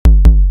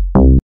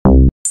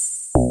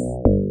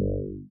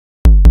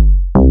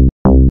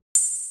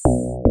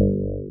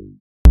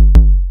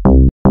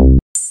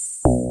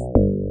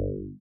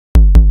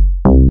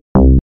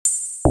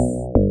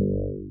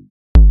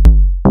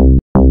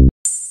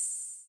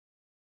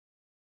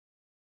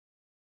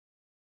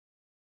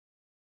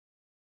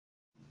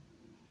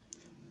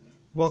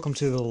Welcome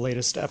to the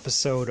latest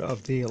episode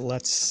of the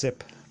Let's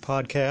Sip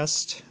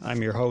podcast.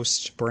 I'm your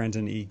host,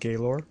 Brandon E.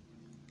 Gaylor.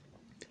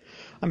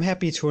 I'm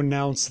happy to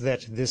announce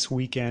that this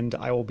weekend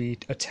I will be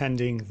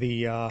attending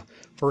the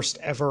first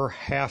ever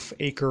Half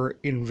Acre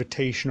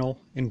Invitational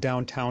in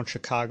downtown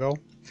Chicago.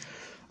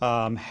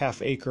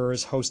 Half Acre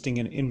is hosting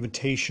an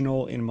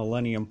invitational in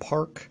Millennium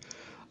Park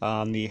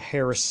on the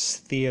Harris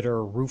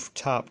Theater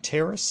rooftop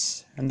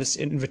terrace, and this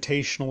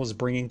invitational is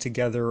bringing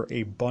together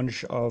a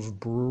bunch of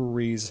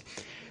breweries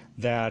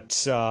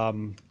that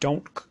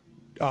don't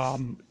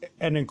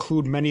and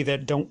include many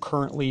that don't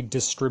currently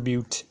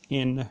distribute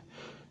in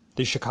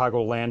the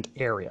Chicagoland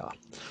area.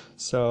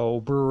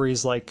 So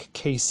breweries like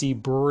KC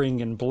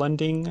Brewing and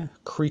Blending,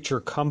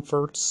 Creature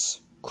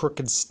Comforts,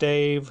 Crooked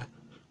Stave,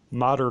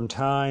 Modern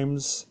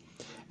Times,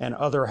 and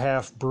Other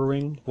Half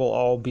Brewing will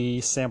all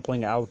be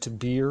sampling out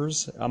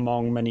beers,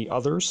 among many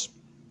others.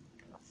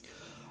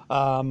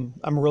 I'm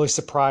really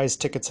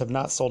surprised tickets have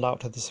not sold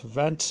out to this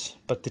event,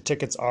 but the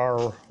tickets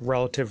are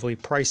relatively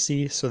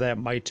pricey, so that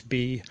might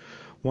be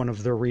one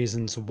of the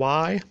reasons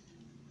why.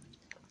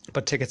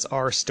 But tickets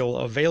are still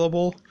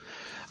available.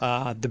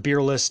 The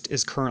beer list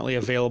is currently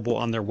available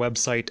on their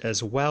website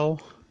as well.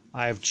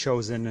 I've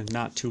chosen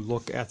not to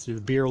look at the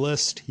beer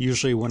list.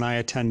 Usually when I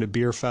attend a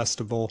beer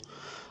festival,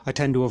 I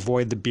tend to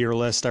avoid the beer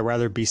list. I'd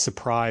rather be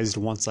surprised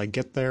once I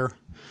get there.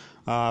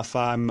 If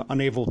I'm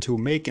unable to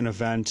make an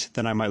event,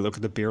 then I might look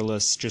at the beer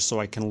list just so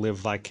I can live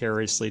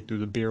vicariously through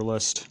the beer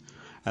list.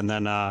 And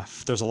then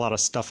if there's a lot of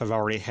stuff I've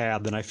already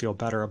had, then I feel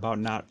better about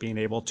not being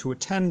able to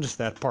attend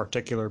that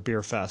particular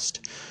beer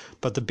fest.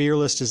 But the beer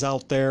list is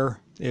out there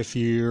if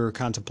you're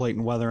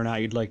contemplating whether or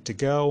not you'd like to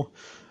go.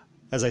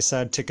 As I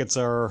said, tickets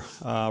are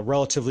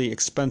relatively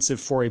expensive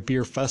for a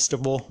beer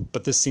festival,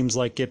 but this seems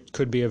like it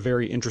could be a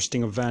very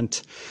interesting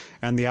event,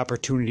 and the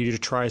opportunity to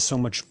try so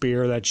much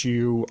beer that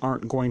you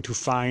aren't going to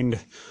find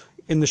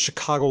in the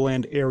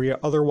Chicagoland area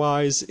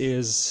otherwise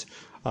is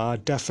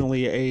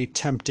definitely a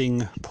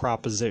tempting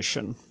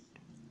proposition.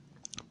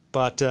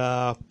 But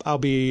I'll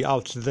be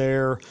out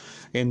there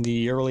in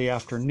the early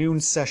afternoon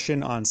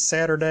session on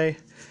Saturday,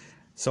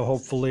 so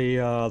hopefully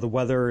the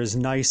weather is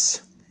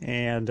nice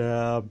and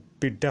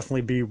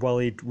definitely be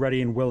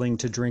ready and willing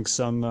to drink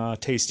some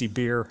tasty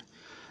beer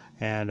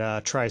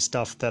and try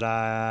stuff that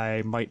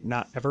I might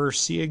not ever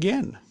see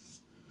again.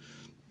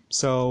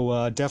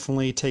 So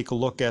definitely take a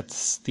look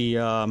at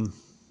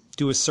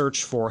do a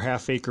search for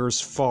Half Acre's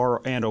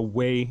Far and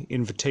Away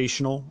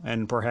Invitational,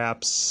 and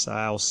perhaps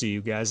I'll see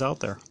you guys out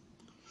there.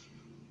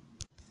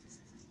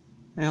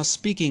 Now,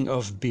 speaking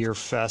of beer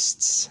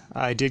fests,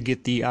 I did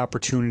get the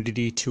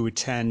opportunity to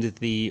attend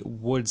the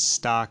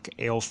Woodstock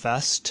Ale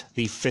Fest,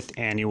 the 5th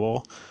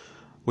annual,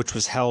 which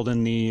was held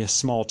in the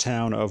small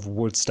town of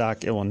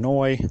Woodstock,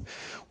 Illinois,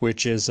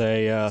 which is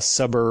a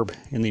suburb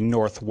in the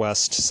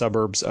northwest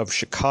suburbs of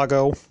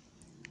Chicago,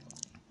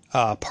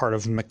 part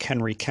of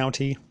McHenry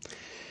County.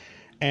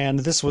 And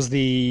this was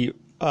the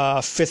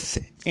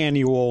 5th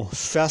annual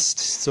fest,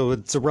 so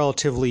it's a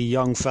relatively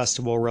young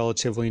festival,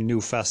 relatively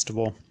new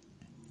festival.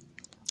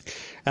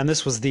 And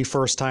this was the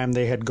first time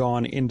they had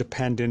gone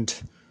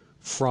independent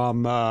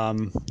from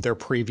their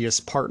previous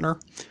partner.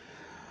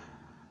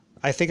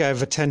 I think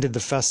I've attended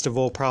the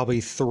festival probably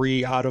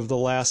 3 out of the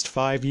last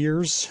 5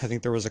 years. I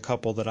think there was a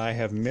couple that I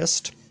have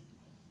missed.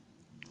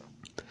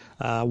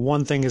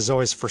 One thing is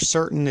always for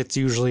certain, it's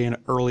usually in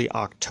early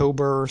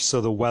October, so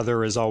the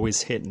weather is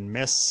always hit and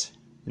miss.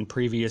 In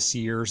previous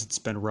years, it's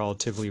been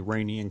relatively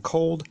rainy and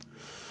cold.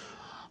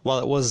 While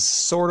it was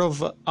sort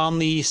of on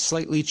the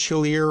slightly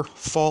chillier,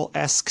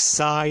 fall-esque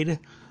side,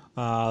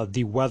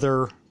 the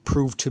weather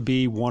proved to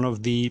be one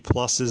of the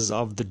pluses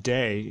of the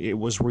day. It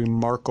was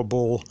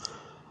remarkable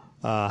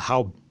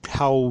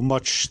how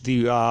much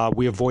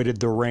we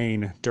avoided the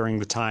rain during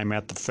the time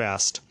at the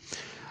fest.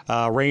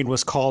 Rain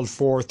was called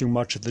for through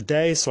much of the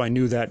day, so I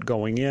knew that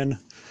going in.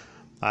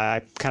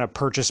 I kind of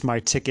purchased my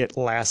ticket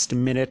last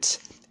minute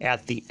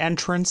at the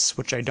entrance,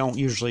 which I don't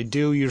usually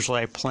do.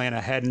 Usually I plan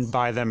ahead and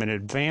buy them in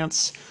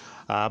advance,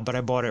 but I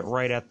bought it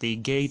right at the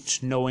gate,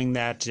 knowing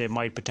that it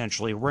might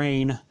potentially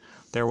rain.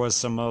 There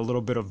was a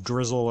little bit of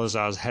drizzle as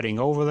I was heading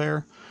over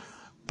there,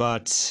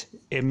 but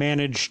it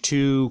managed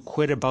to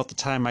quit about the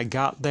time I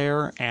got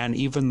there, and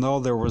even though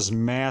there was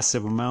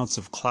massive amounts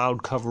of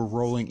cloud cover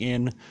rolling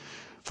in,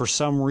 for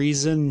some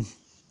reason,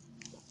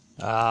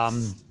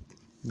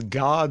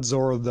 gods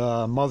or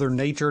the Mother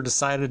Nature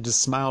decided to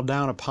smile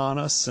down upon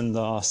us, and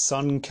the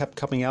sun kept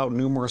coming out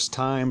numerous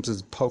times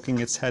as poking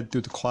its head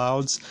through the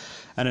clouds,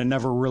 and it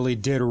never really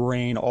did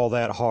rain all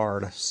that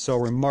hard. So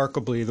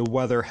remarkably, the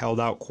weather held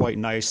out quite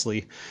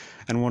nicely,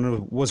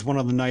 and was one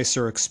of the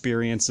nicer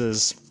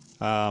experiences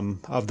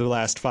of the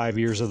last 5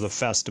 years of the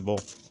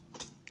festival.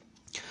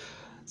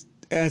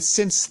 And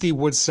since the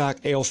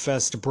Woodstock Ale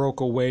Fest broke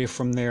away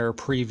from their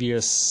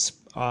previous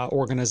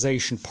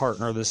organization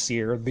partner this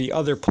year, the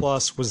other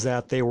plus was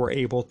that they were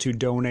able to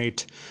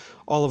donate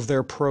all of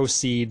their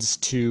proceeds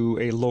to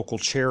a local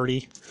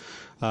charity.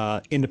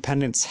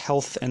 Independence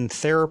Health and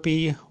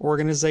Therapy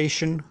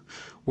Organization,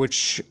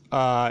 which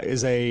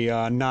is a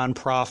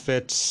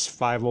nonprofit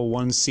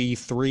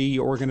 501c3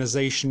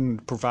 organization,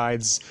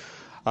 provides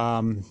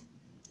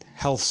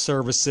health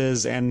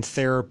services and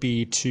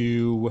therapy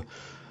to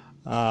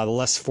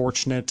less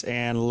fortunate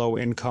and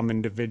low-income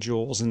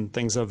individuals and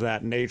things of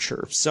that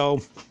nature.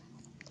 So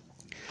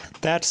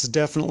that's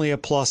definitely a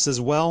plus as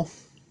well.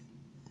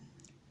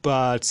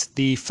 But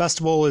the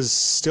festival is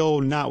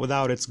still not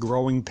without its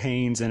growing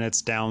pains and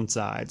its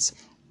downsides.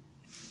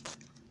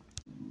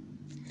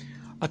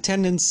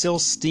 Attendance still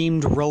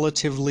seemed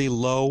relatively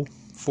low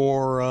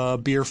for a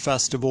beer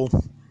festival,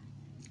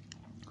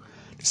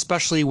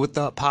 especially with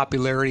the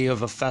popularity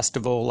of a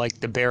festival like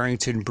the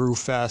Barrington Brew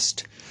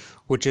Fest,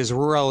 which is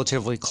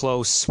relatively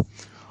close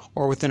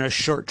or within a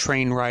short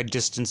train ride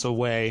distance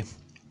away.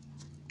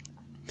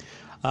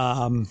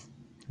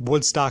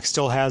 Woodstock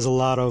still has a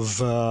lot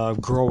of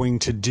growing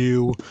to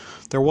do.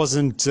 There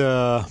wasn't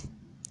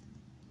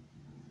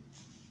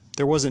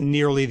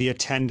nearly the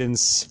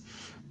attendance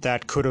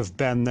that could have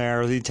been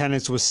there. The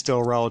attendance was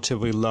still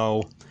relatively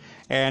low,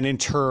 and in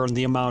turn,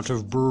 the amount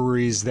of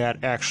breweries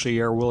that actually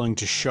are willing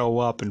to show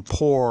up and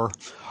pour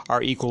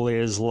are equally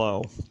as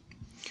low.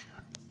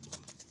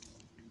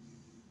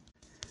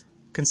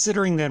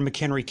 Considering that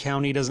McHenry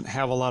County doesn't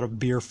have a lot of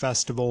beer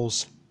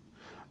festivals,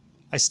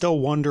 I still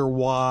wonder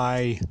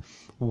why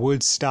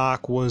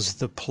Woodstock was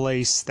the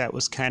place that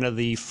was kind of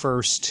the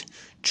first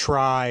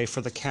try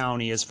for the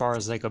county as far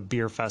as like a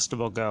beer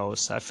festival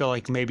goes. I feel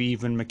like maybe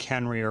even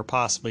McHenry or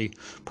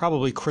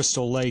probably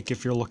Crystal Lake,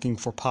 if you're looking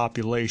for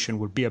population,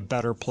 would be a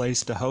better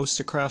place to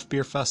host a craft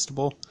beer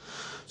festival.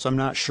 So I'm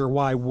not sure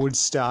why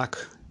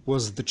Woodstock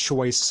was the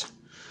choice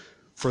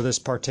for this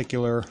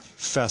particular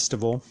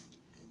festival.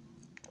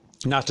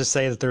 Not to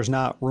say that there's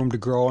not room to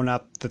grow,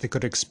 not that they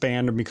could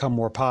expand and become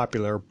more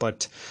popular,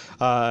 but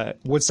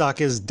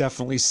Woodstock is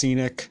definitely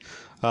scenic.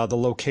 The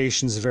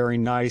location's very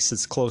nice.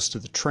 It's close to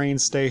the train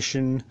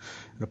station,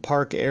 the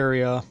park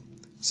area,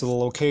 so the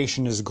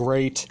location is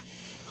great.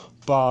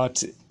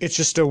 But it's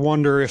just a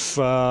wonder if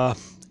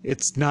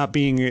it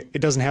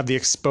doesn't have the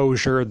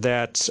exposure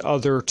that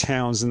other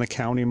towns in the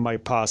county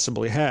might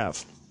possibly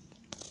have.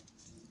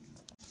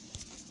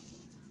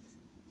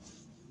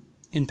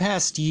 In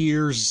past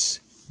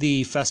years,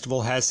 the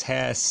festival has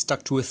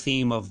stuck to a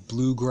theme of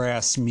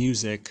bluegrass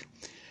music,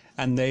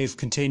 and they've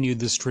continued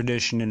this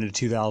tradition into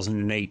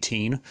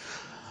 2018.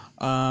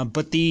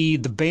 But the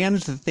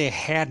band that they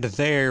had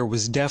there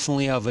was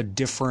definitely of a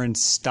different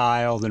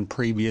style than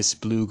previous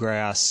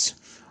bluegrass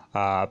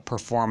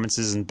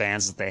performances and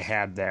bands that they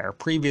had there.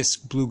 Previous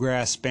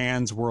bluegrass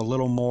bands were a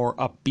little more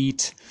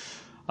upbeat,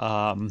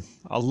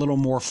 a little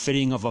more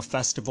fitting of a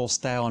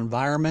festival-style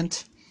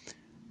environment,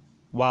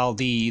 while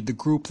the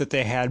group that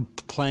they had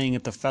playing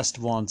at the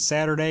festival on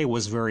Saturday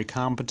was very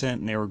competent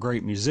and they were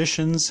great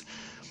musicians.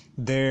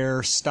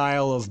 Their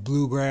style of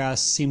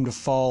bluegrass seemed to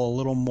fall a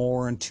little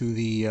more into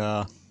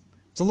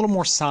it's a little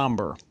more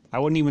somber. I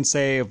wouldn't even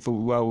say if I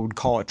would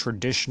call it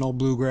traditional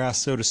bluegrass,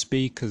 so to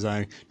speak, because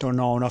I don't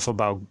know enough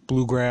about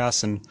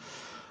bluegrass, and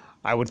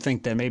I would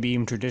think that maybe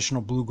even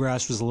traditional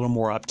bluegrass was a little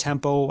more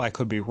up-tempo. I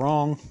could be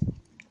wrong,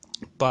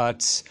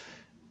 but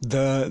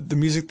the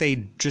music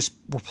they just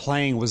were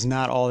playing was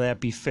not all that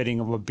befitting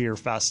of a beer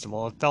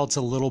festival. It felt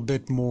a little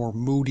bit more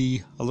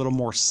moody, a little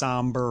more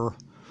somber,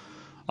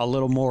 a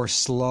little more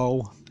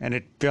slow, and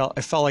it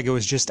felt like it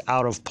was just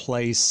out of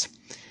place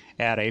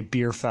at a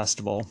beer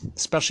festival,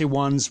 especially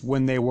ones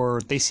when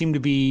they seemed to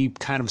be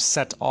kind of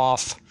set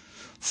off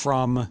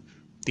from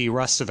the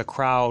rest of the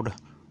crowd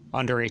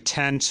under a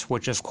tent,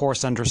 which of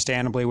course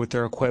understandably with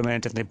their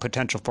equipment and the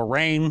potential for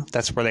rain,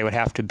 that's where they would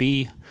have to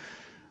be.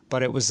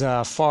 But it was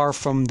far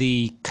from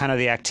the kind of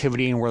the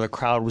activity and where the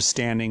crowd was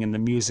standing, and the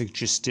music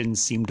just didn't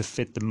seem to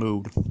fit the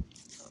mood.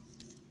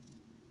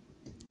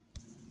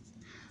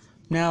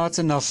 Now, that's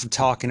enough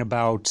talking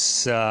about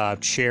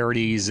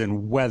charities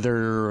and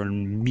weather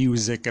and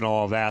music and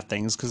all of that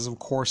things, because of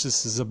course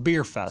this is a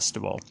beer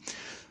festival.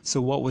 So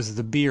what was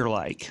the beer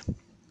like?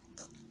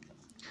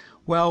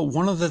 Well,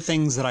 one of the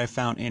things that I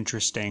found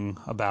interesting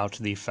about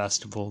the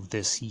festival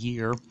this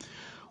year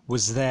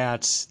was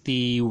that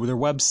their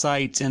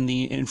website and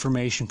the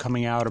information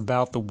coming out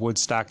about the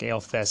Woodstock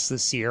Ale Fest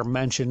this year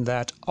mentioned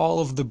that all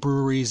of the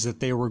breweries that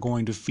they were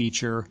going to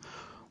feature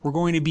were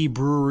going to be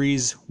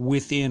breweries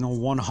within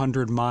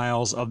 100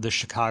 miles of the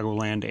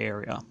Chicagoland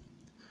area.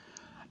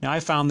 Now, I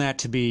found that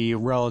to be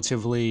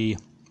relatively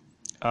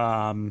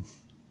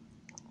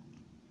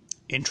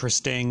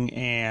interesting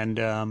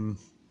and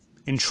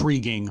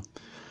intriguing,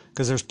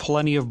 because there's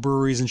plenty of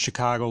breweries in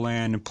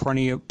Chicagoland and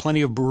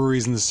plenty of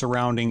breweries in the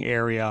surrounding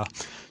area,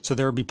 so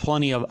there would be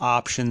plenty of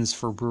options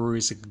for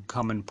breweries that could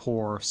come and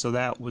pour, so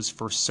that was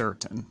for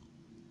certain.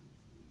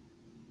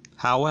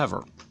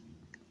 However,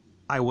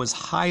 I was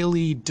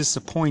highly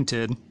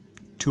disappointed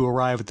to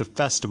arrive at the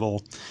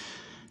festival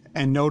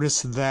and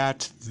notice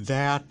that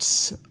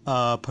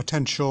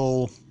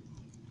potential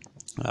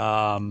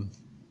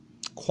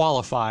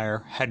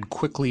qualifier had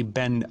quickly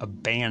been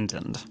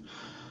abandoned.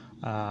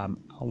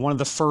 One of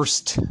the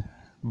first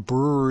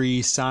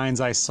brewery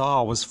signs I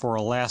saw was for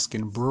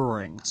Alaskan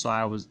Brewing. So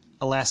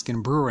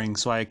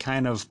I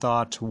kind of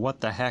thought,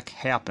 what the heck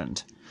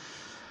happened?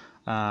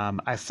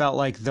 I felt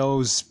like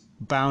those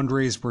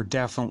boundaries were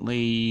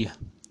definitely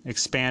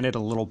expanded a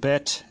little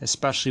bit,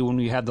 especially when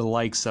we had the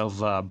likes of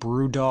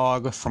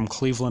Brewdog from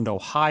Cleveland,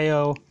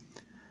 Ohio,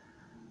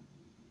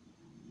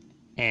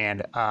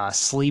 and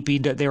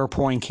they were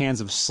pouring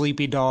cans of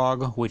Sleepy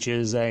Dog, which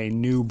is a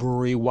new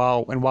brewery.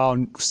 While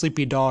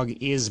Sleepy Dog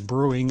is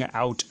brewing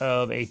out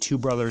of a Two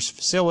Brothers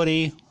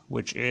facility,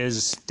 which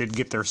did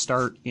get their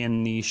start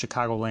in the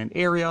Chicagoland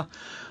area,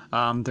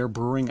 they're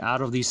brewing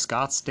out of the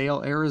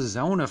Scottsdale,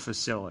 Arizona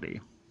facility.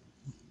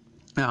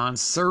 And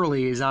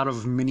Surly is out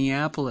of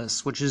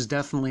Minneapolis, which is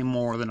definitely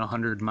more than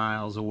 100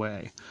 miles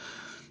away.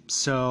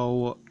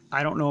 So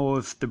I don't know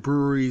if the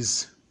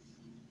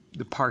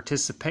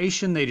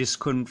participation, they just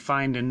couldn't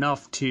find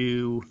enough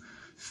to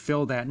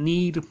fill that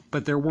need,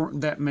 but there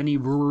weren't that many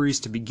breweries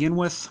to begin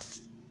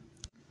with.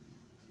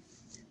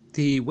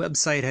 The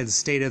website had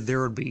stated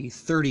there would be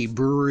 30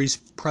 breweries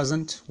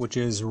present, which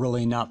is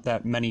really not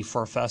that many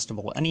for a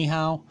festival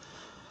anyhow.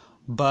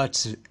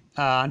 But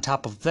on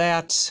top of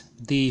that,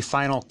 the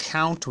final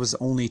count was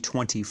only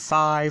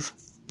 25.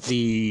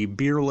 The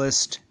beer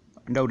list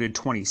noted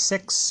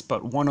 26,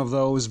 but one of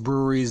those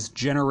breweries,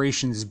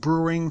 Generations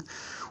Brewing,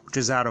 which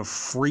is out of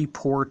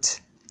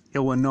Freeport,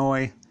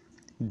 Illinois,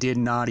 did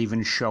not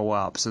even show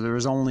up. So there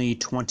was only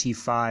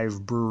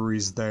 25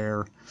 breweries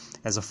there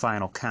as a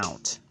final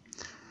count.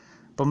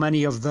 But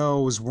many of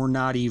those were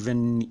not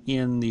even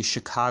in the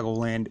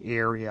Chicagoland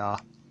area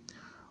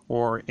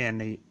or in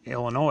the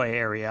Illinois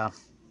area.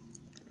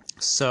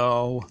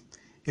 So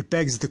it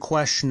begs the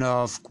question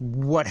of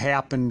what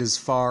happened as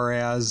far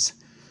as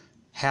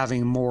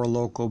having more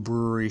local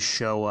breweries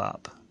show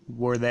up.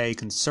 Were they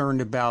concerned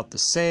about the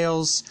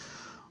sales?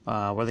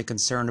 Were they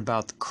concerned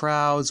about the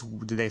crowds?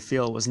 Did they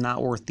feel it was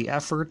not worth the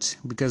effort?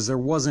 Because there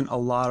wasn't a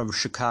lot of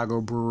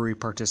Chicago brewery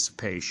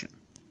participation.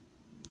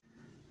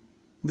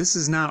 This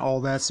is not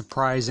all that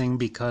surprising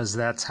because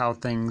that's how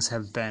things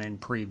have been in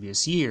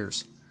previous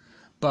years.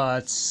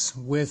 But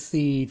with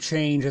the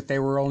change that they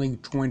were only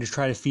going to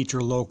try to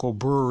feature local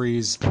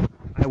breweries,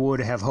 I would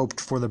have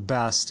hoped for the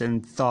best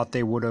and thought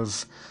they would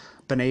have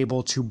been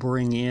able to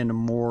bring in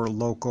more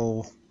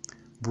local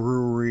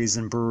breweries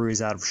and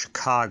breweries out of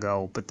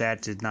Chicago, but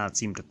that did not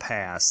seem to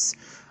pass.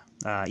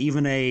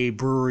 Even a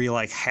brewery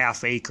like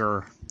Half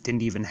Acre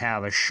didn't even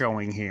have a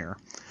showing here.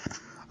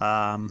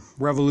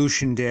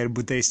 Revolution did,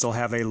 but they still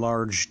have a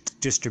large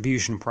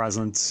distribution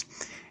presence.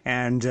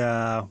 And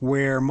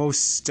where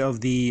most of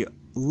the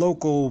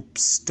local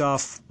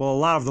stuff, a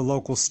lot of the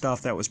local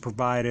stuff that was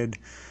provided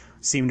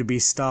seemed to be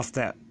stuff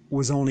that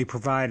was only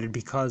provided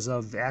because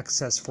of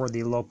access for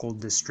the local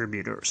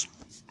distributors.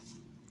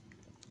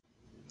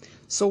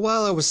 So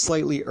while I was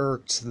slightly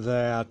irked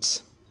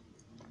that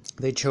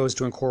they chose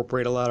to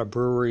incorporate a lot of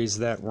breweries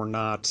that were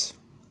not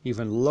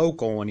even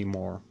local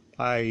anymore,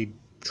 I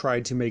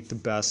tried to make the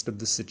best of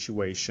the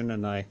situation,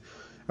 and I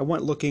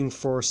went looking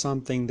for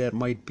something that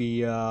might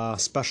be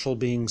special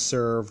being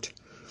served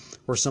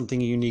or something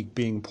unique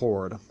being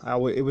poured.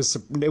 It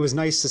was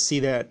nice to see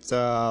that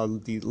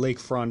the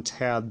Lakefront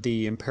had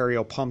the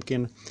Imperial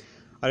Pumpkin.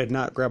 I did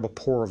not grab a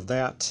pour of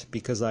that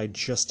because I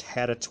just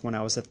had it when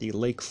I was at the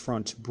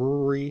Lakefront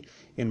Brewery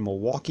in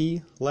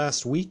Milwaukee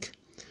last week.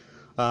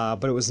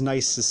 But it was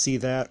nice to see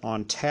that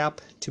on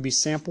tap to be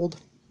sampled.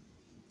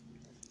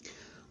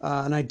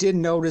 And I did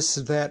notice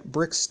that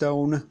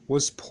Brickstone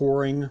was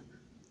pouring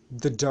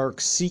the Dark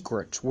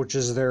Secret, which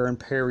is their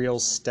Imperial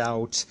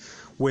Stout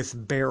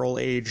with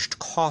barrel-aged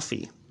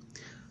coffee.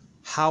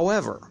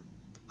 However,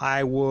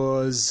 I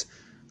was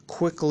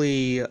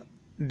quickly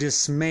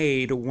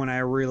dismayed when I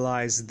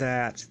realized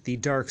that the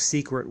Dark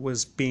Secret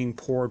was being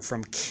poured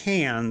from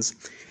cans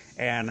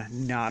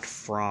and not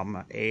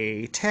from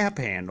a tap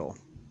handle.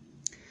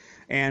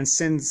 And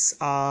since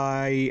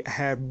I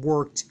had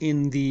worked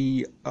in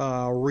the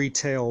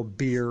retail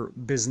beer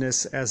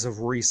business as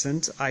of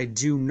recent, I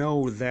do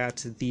know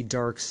that the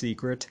Dark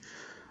Secret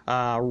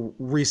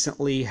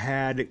recently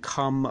had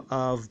come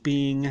of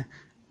being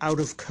out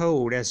of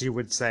code, as you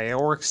would say,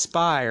 or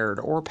expired,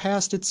 or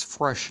past its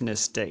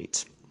freshness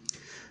date.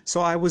 So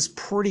I was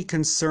pretty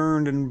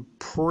concerned and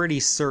pretty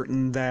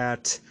certain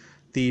that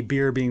the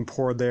beer being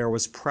poured there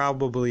was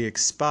probably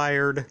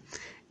expired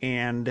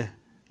and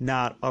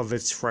not of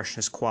its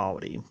freshness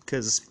quality,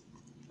 because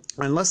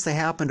unless they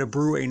happen to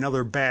brew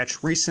another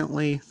batch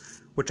recently,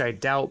 which I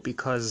doubt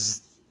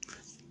because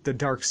the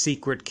Dark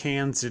Secret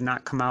cans did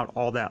not come out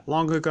all that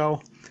long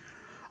ago,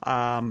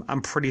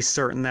 I'm pretty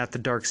certain that the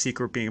Dark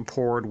Secret being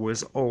poured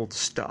was old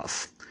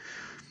stuff.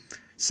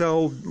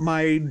 So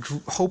my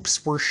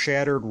hopes were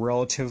shattered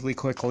relatively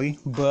quickly,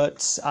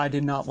 but I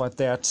did not let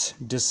that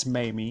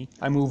dismay me.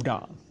 I moved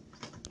on.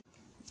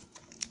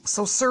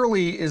 So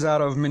Surly is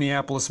out of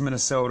Minneapolis,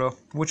 Minnesota,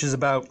 which is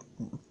about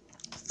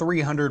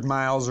 300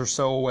 miles or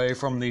so away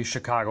from the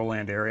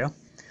Chicagoland area.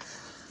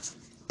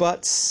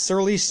 But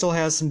Surly still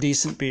has some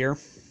decent beer,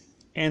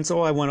 and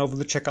so I went over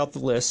to check out the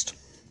list.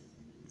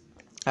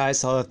 I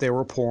saw that they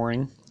were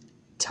pouring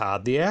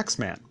Todd the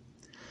Axeman.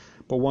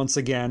 But once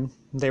again,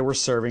 they were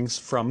serving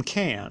from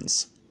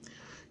cans.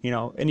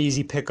 An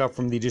easy pickup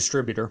from the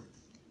distributor.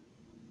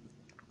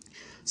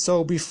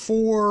 So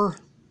before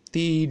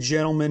the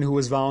gentleman who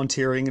was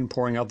volunteering and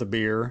pouring out the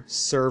beer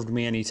served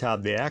me any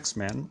Todd the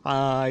Axeman,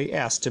 I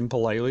asked him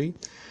politely.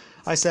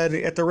 I said,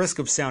 at the risk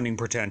of sounding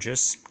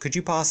pretentious, could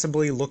you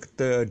possibly look at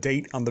the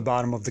date on the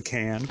bottom of the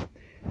can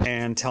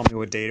and tell me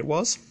what date it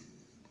was?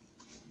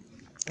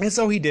 And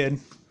so he did,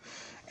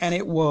 and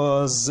it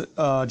was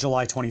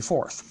July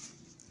 24th,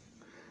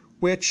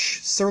 which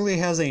certainly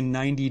has a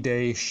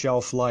 90-day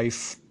shelf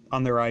life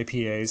on their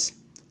IPAs,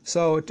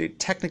 so it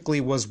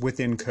technically was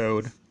within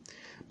code,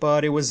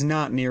 but it was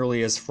not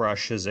nearly as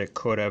fresh as it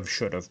could have,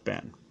 should have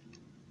been.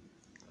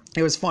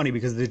 It was funny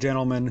because the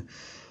gentleman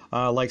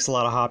likes a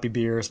lot of hoppy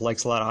beers,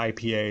 likes a lot of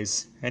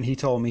IPAs, and he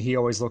told me he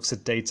always looks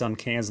at dates on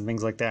cans and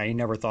things like that. He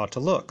never thought to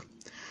look.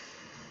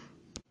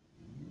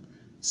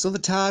 So the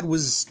Todd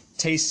was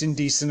tasting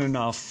decent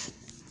enough,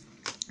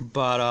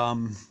 but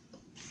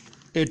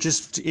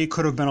it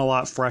could have been a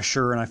lot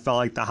fresher, and I felt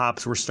like the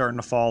hops were starting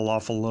to fall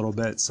off a little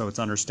bit, so it's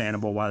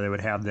understandable why they would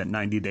have that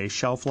 90-day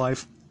shelf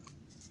life.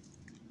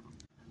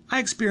 I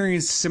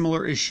experienced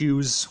similar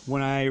issues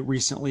when I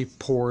recently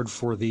poured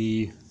for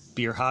the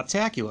Beer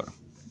Hoptacular.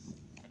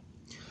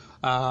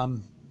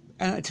 And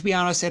to be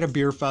honest, at a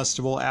beer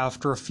festival,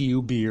 after a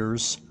few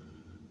beers,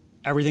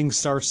 everything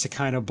starts to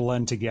kind of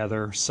blend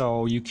together,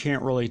 so you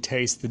can't really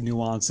taste the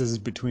nuances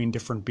between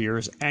different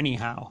beers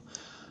anyhow.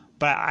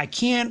 But I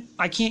can't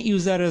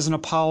use that as an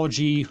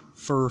apology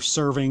for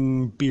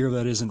serving beer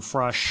that isn't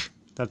fresh.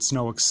 That's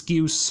no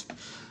excuse.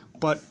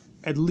 But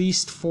at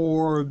least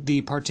for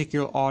the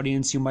particular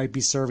audience you might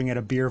be serving at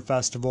a beer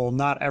festival,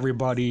 not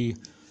everybody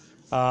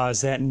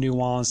is that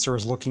nuanced or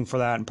is looking for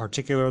that in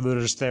particular. They're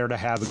just there to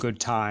have a good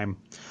time.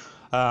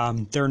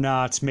 They're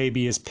not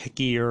maybe as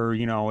picky or,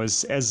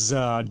 as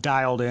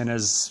dialed in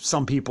as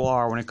some people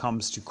are when it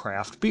comes to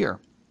craft beer.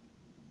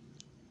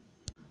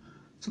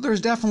 So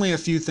there's definitely a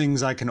few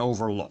things I can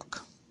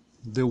overlook.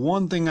 The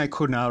one thing I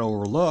could not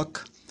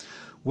overlook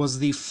was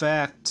the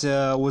fact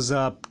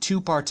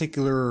two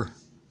particular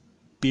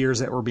beers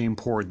that were being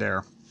poured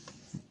there.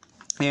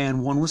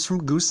 And one was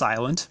from Goose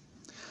Island.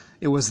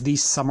 It was the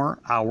Summer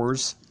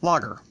Hours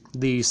Lager,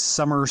 the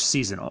Summer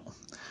Seasonal,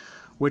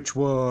 which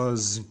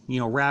was,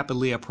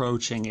 rapidly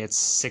approaching its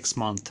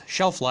 6-month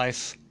shelf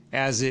life,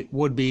 as it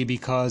would be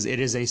because it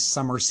is a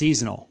summer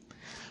seasonal.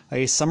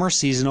 A summer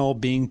seasonal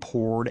being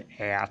poured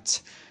at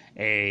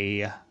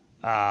a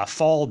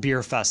fall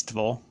beer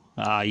festival.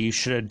 You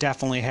should have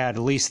definitely had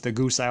at least the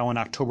Goose Island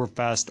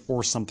Oktoberfest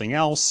or something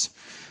else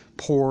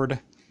poured.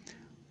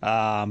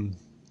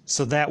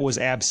 So that was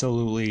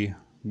absolutely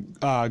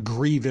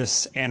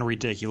grievous and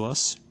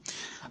ridiculous.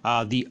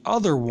 The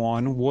other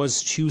one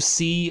was to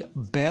see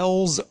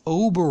Bell's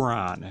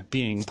Oberon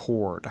being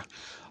poured.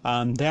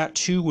 That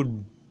too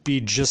would be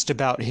just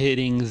about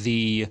hitting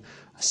the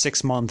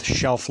 6-month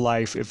shelf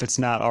life if it's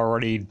not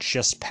already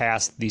just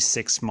past the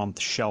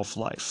 6-month shelf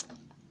life.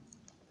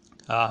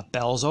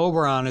 Bell's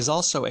Oberon is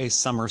also a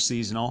summer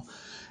seasonal,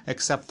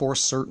 except for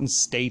certain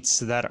states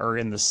that are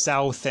in the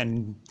south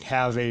and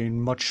have a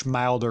much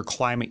milder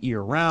climate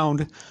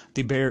year-round.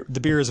 The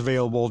beer is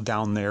available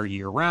down there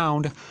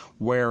year-round,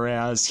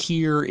 whereas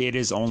here it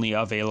is only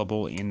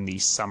available in the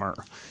summer.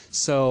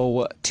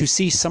 So to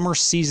see summer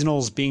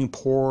seasonals being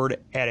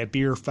poured at a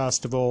beer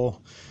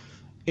festival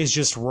is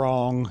just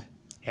wrong,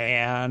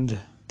 and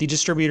the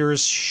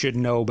distributors should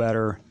know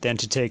better than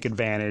to take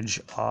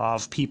advantage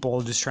of people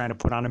just trying to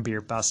put on a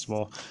beer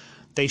festival.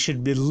 They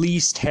should at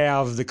least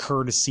have the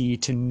courtesy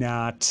to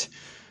not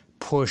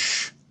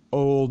push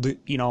old,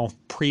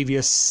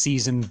 previous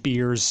season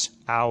beers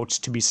out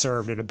to be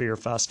served at a beer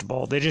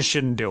festival. They just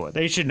shouldn't do it.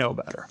 They should know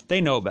better. They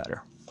know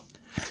better.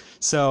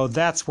 So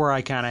that's where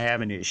I kind of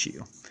have an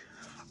issue.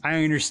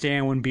 I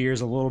understand when beer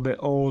is a little bit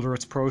old or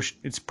it's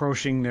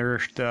approaching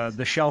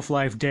the shelf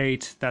life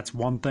date. That's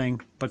one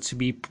thing, but to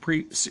be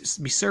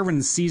serving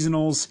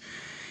seasonals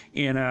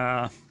in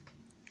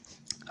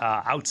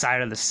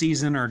outside of the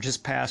season or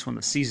just past when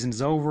the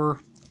season's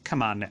over,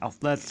 come on now.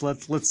 Let's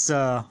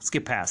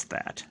get past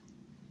that.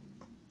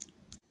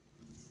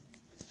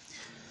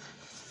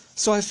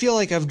 So I feel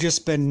like I've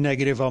just been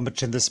negative up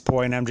to this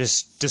point. I'm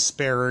just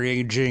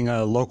disparaging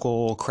a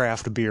local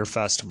craft beer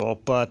festival,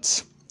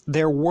 but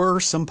there were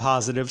some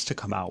positives to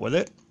come out with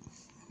it,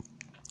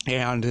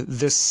 and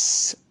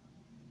this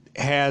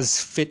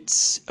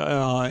fits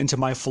into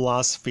my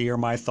philosophy or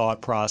my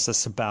thought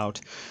process about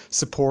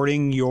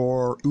supporting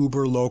your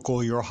uber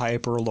local, your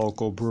hyper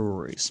local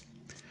breweries.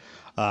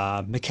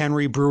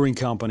 McHenry Brewing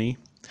Company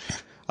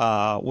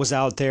was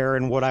out there,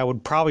 and what I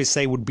would probably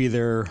say would be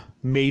their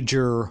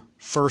major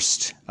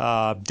first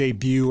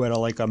debut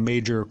at a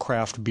major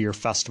craft beer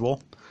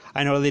festival.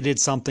 I know they did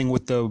something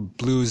with the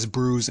Blues,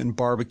 Brews, and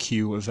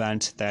Barbecue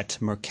event that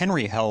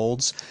McHenry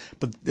holds,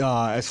 but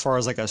as far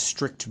as a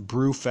strict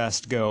brew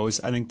fest goes,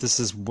 I think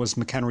this was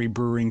McHenry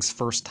Brewing's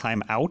first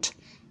time out.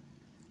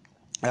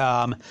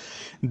 Um,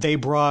 they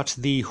brought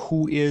the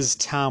Who is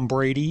Tom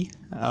Brady.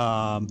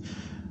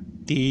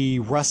 The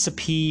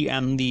recipe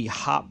and the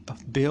hop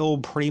bill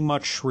pretty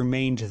much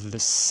remained the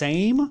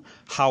same.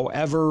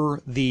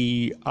 However,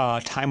 the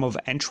time of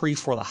entry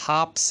for the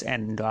hops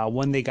and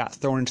when they got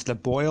thrown into the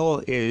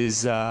boil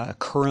is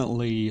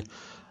currently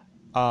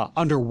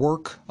under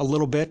work a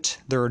little bit.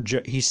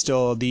 He's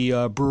still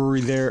the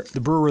brewery there.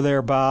 The brewer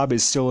there, Bob,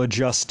 is still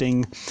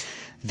adjusting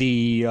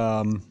the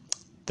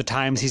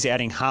times he's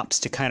adding hops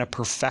to kind of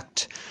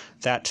perfect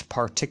that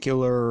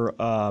particular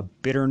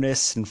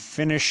bitterness and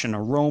finish and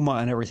aroma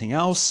and everything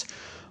else.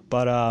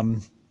 But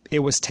it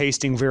was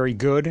tasting very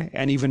good,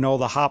 and even though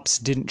the hops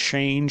didn't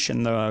change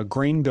and the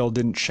grain bill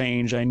didn't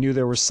change, I knew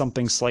there was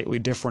something slightly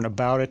different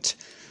about it.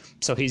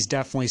 So he's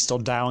definitely still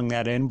dialing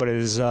that in, but it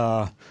is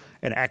an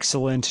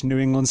excellent New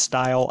England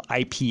style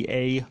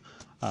IPA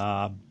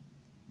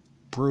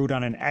brewed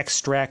on an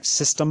extract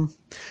system.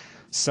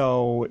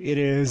 So it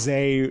is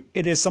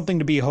something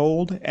to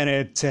behold,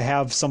 and to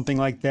have something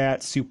like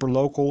that super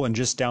local and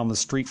just down the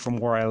street from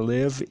where I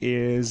live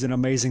is an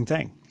amazing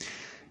thing.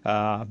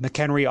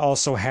 McHenry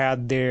also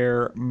had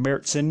their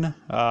Märzen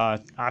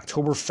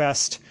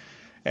Oktoberfest.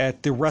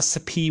 The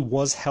recipe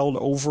was held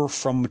over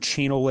from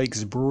Chain O'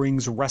 Lakes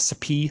Brewing's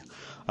recipe.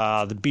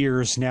 The beer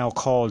is now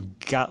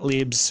called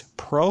Gottlieb's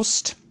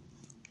Prost.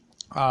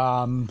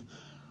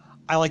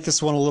 I like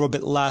this one a little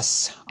bit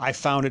less. I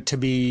found it to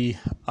be,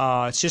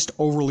 it's just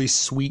overly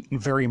sweet and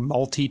very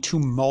malty, too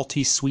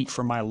malty sweet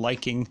for my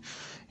liking.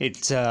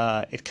 It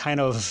kind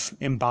of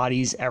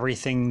embodies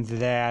everything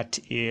that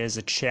is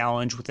a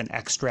challenge with an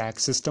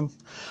extract system.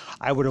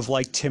 I would have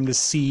liked him to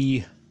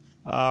see,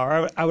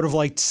 I would have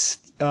liked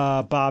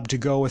Bob to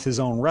go with his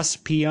own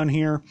recipe on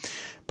here,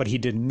 but he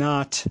did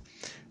not.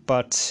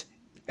 But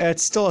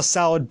it's still a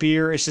solid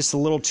beer. It's just a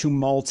little too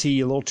malty,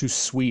 a little too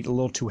sweet, a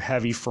little too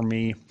heavy for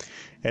me.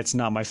 It's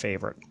not my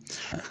favorite.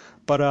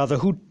 But the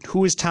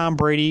Who is Tom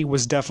Brady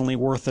was definitely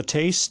worth a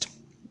taste.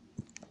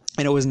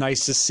 And it was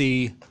nice to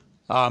see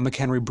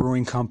McHenry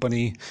Brewing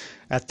Company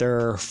at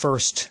their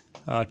first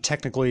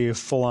technically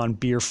full-on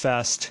beer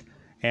fest.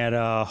 And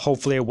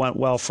hopefully it went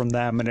well from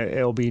them, and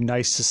it'll be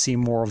nice to see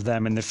more of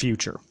them in the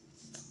future.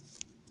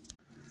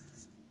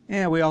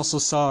 And we also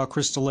saw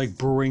Crystal Lake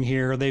Brewing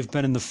here. They've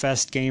been in the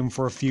fest game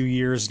for a few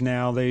years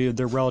now.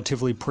 They're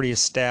relatively pretty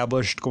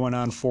established, going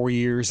on 4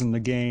 years in the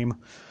game.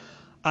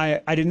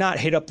 I did not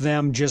hit up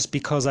them just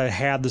because I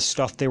had the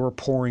stuff they were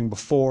pouring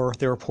before.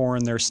 They were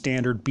pouring their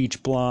standard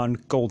Beach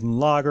Blonde Golden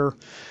Lager,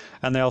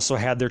 and they also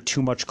had their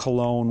Too Much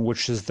Cologne,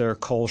 which is their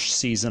Kolsch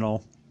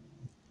Seasonal.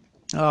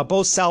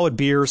 Both solid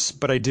beers,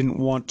 but I didn't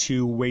want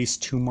to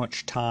waste too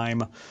much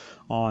time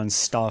on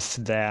stuff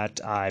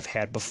that I've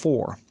had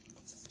before.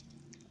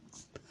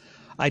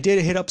 I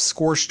did hit up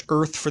Scorched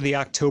Earth for the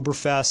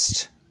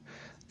Oktoberfest.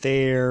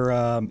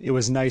 It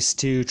was nice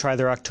to try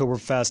their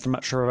Oktoberfest. I'm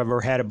not sure if I've ever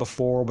had it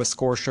before, but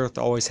Scorched Earth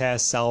always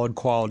has solid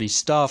quality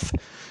stuff,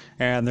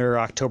 and their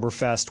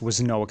Oktoberfest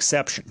was no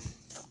exception.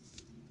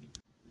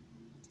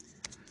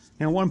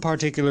 Now, one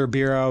particular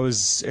beer I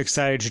was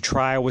excited to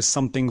try was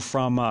something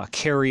from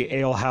Kerry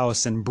Ale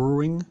House and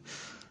Brewing.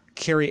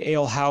 Kerry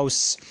Ale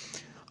House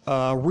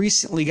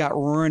recently got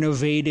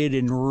renovated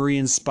and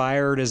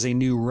re-inspired as a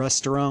new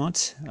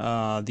restaurant.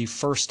 The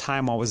first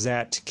time I was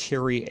at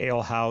Kerry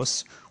Ale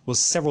House was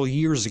several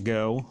years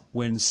ago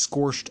when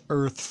Scorched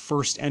Earth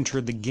first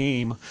entered the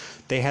game.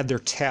 They had their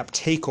tap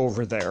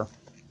takeover there.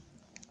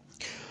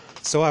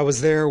 So I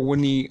was there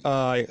when he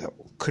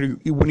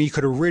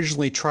could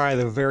originally try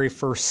the very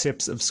first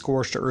sips of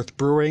Scorched Earth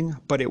Brewing,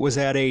 but it was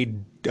at a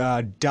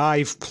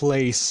dive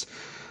place.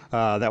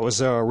 That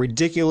was a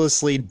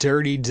ridiculously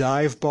dirty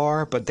dive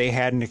bar, but they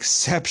had an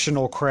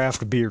exceptional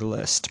craft beer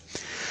list.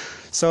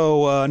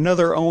 So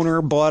another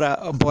owner bought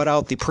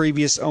out the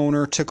previous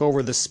owner, took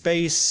over the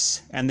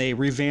space, and they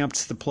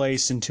revamped the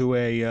place into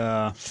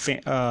a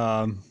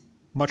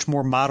much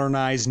more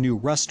modernized new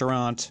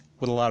restaurant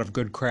with a lot of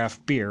good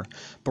craft beer.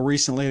 But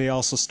recently they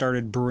also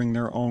started brewing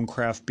their own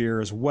craft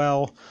beer as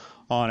well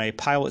on a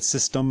pilot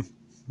system,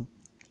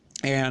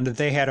 and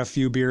they had a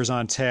few beers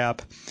on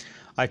tap.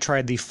 I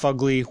tried the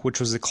Fugly, which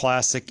was a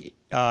classic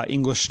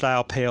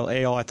English-style pale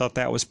ale. I thought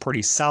that was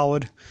pretty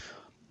solid.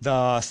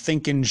 The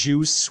Thinkin'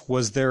 Juice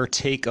was their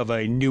take of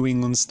a New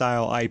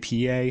England-style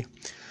IPA.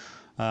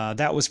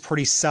 That was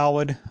pretty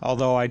solid,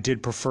 although I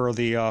did prefer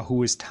the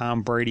Who is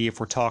Tom Brady if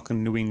we're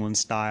talking New England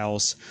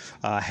styles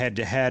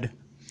head-to-head.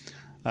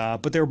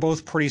 But they were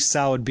both pretty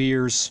solid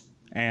beers,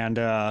 and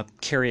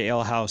Kerry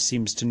Ale House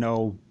seems to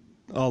know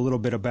a little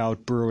bit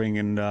about brewing,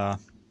 and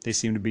they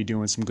seem to be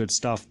doing some good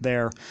stuff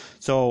there.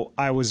 So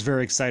I was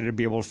very excited to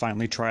be able to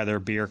finally try their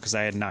beer because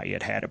I had not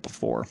yet had it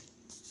before.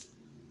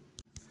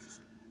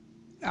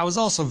 I was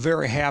also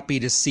very happy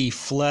to see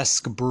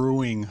Flesk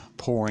Brewing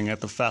pouring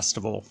at the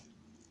festival.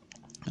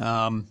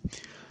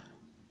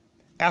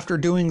 After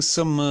doing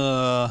some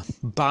bottles,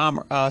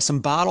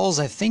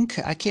 I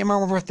can't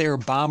remember if they were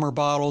bomber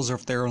bottles or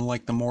if they were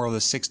like the more of the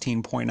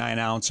 16.9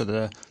 ounce or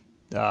the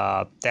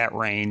that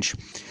range.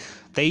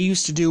 They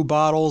used to do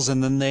bottles,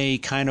 and then they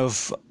kind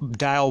of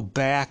dialed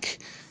back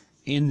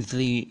and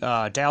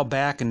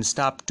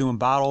stopped doing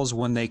bottles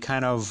when they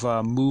kind of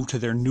moved to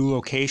their new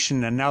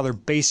location, and now they're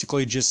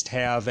basically just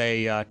have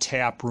a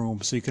tap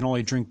room, so you can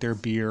only drink their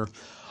beer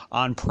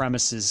on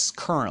premises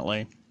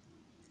currently.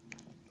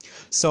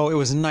 So it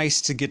was nice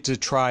to get to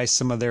try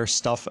some of their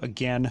stuff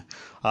again.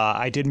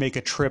 I did make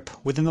a trip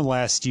within the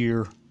last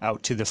year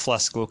out to the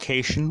Flesk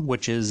location,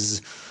 which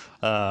is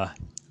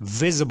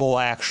visible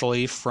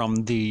actually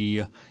from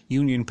the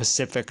Union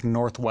Pacific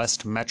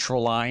Northwest Metro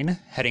line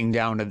heading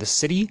down to the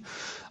city.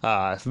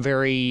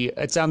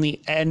 It's on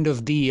the end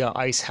of the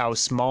Ice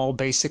House Mall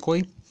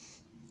basically.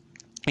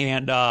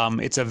 And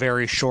it's a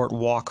very short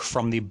walk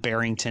from the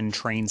Barrington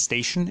train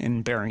station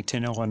in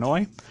Barrington,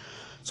 Illinois.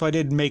 So I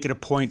did make it a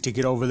point to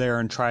get over there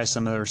and try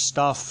some of their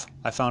stuff.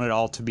 I found it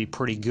all to be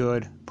pretty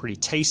good, pretty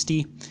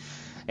tasty.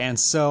 And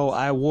so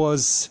I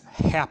was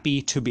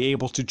happy to be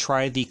able to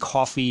try the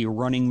Coffee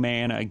Running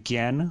Man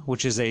again,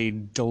 which is a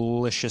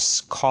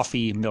delicious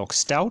coffee milk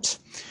stout.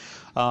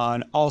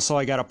 And also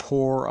I got a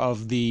pour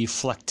of the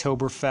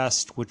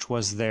Flecktoberfest, which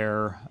was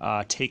their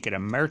Take It a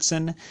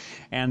Märzen.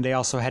 And they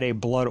also had a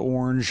blood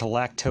orange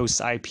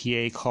lactose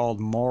IPA called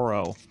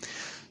Moro.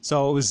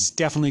 So it was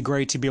definitely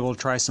great to be able to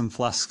try some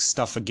Flesk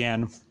stuff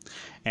again,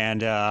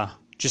 and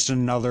just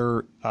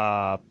another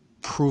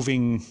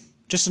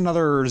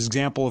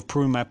example of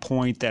proving my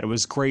point that it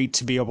was great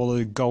to be able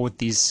to go with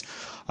these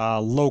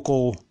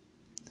local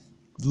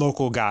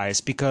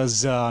guys,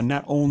 because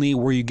not only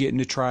were you getting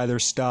to try their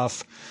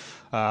stuff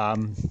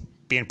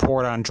being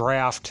poured on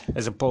draft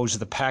as opposed to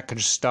the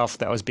packaged stuff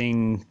that was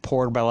being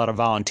poured by a lot of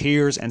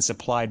volunteers and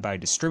supplied by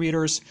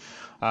distributors.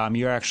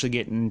 You're actually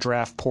getting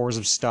draft pours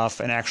of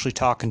stuff and actually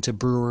talking to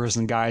brewers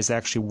and guys that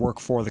actually work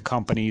for the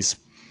companies.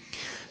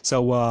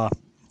 So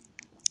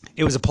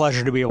it was a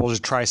pleasure to be able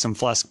to try some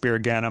Flesk beer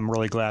again. I'm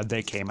really glad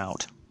they came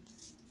out.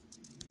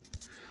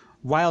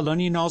 Wild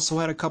Onion also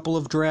had a couple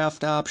of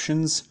draft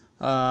options.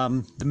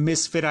 The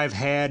Misfit I've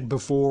had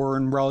before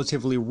and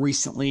relatively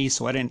recently,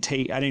 so I didn't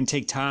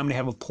take time to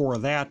have a pour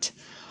of that.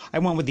 I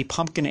went with the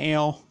Pumpkin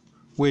Ale,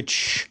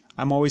 which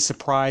I'm always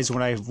surprised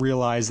when I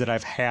realize that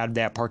I've had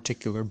that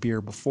particular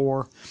beer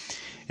before.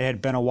 It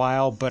had been a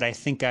while, but I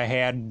think I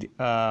had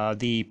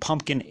the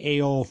Pumpkin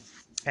Ale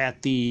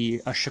at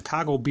the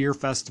Chicago Beer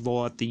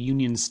Festival at the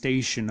Union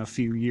Station a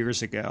few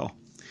years ago.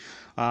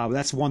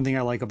 That's one thing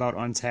I like about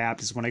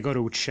Untappd, is when I go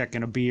to check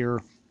in a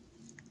beer,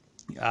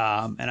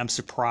 and I'm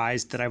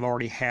surprised that I've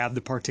already had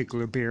the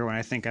particular beer when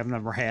I think I've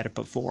never had it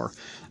before.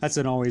 That's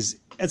an always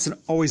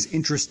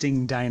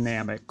interesting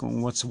dynamic.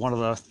 What's one of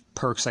the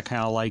perks I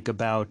kind of like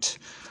about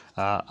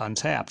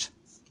Untappd.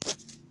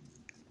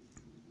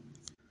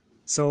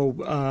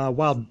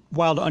 So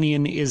Wild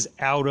Onion is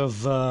out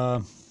of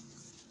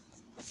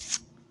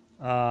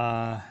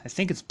I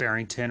think it's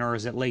Barrington, or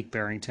is it Lake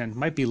Barrington?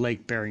 Might be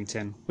Lake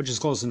Barrington, which is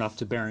close enough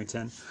to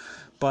Barrington.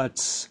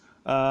 But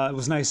it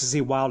was nice to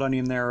see Wild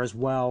Onion there as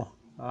well.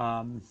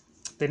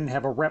 They didn't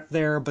have a rep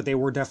there, but they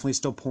were definitely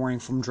still pouring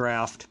from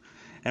draft.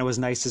 And it was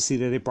nice to see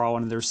that they brought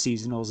one of their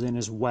seasonals in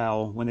as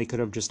well, when they could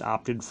have just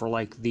opted for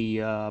like the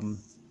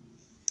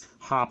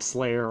Hop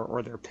Slayer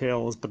or their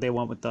pills, but they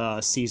went with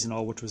the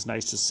seasonal, which was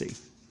nice to see.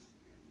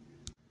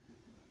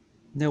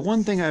 Now,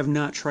 one thing I've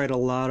not tried a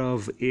lot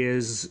of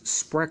is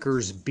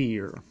Sprecker's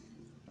beer.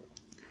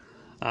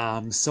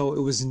 So it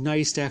was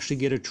nice to actually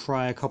get to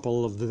try a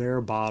couple of their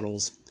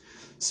bottles.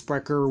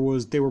 Sprecher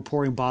they were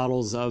pouring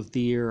bottles of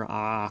their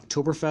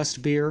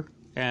Oktoberfest beer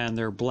and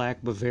their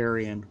Black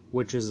Bavarian,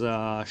 which is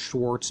a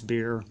Schwartz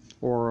beer,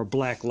 or a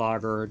black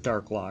lager, or a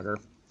dark lager.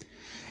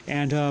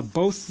 And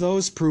both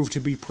those proved to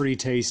be pretty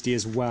tasty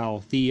as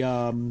well. The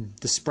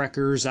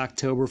Sprecher's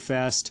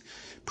Oktoberfest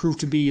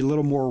proved to be a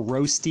little more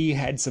roasty,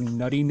 had some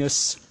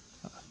nuttiness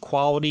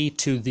quality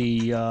to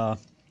the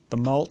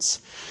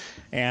malts,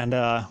 and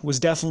was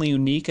definitely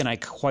unique, and I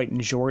quite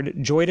enjoyed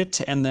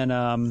it. And then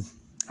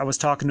I was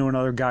talking to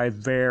another guy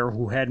there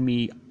who had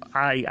me.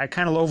 I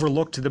kind of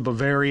overlooked the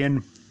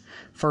Bavarian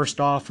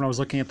first off when I was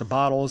looking at the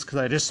bottles, because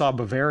I just saw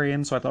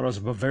Bavarian, so I thought it was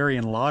a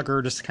Bavarian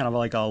lager, just kind of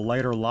like a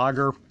lighter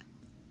lager.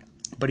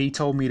 But he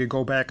told me to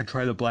go back and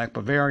try the Black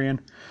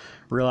Bavarian.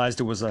 Realized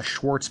it was a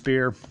Schwartz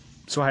beer,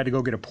 so I had to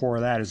go get a pour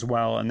of that as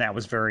well, and that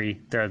was very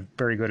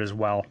good as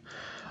well.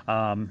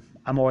 I'm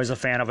always a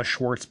fan of a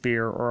Schwartz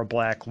beer or a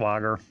black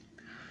lager,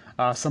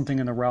 something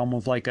in the realm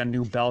of like a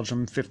New Belgium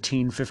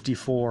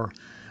 1554.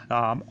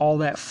 All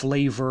that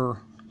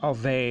flavor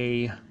of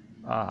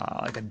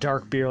like a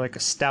dark beer, like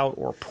a stout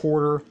or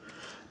porter,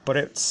 but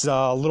it's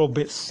a little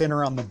bit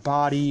thinner on the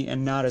body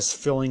and not as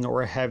filling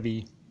or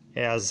heavy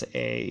as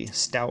a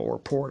stout or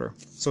porter.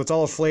 So it's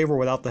all a flavor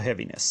without the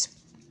heaviness.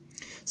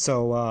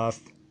 So if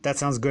that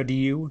sounds good to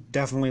you,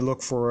 definitely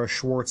look for a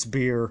Schwartz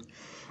beer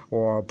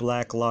or a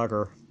black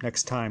lager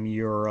next time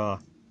you're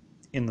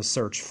in the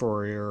search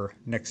for your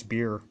next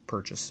beer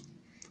purchase.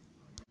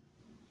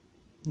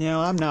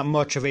 Now, I'm not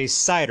much of a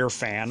cider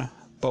fan,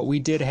 but we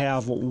did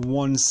have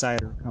one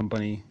cider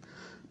company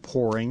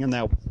pouring, and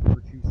that was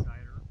Virtue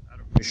Cider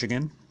out of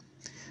Michigan.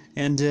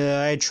 And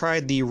I had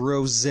tried the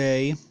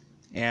rosé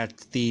at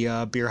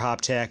the Beer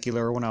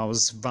Hoptacular when I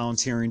was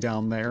volunteering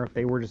down there.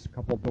 They were just a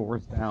couple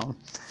doors down.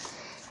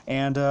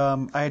 And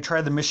I had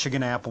tried the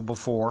Michigan apple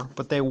before,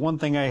 but one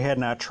thing I had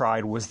not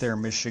tried was their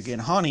Michigan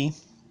honey.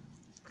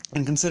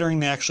 And considering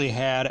they actually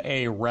had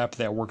a rep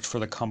that worked for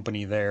the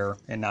company there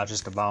and not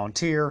just a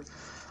volunteer,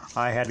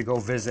 I had to go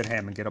visit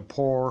him and get a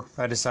pour.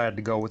 I decided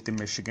to go with the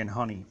Michigan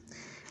honey.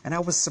 And I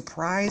was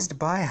surprised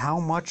by how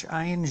much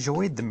I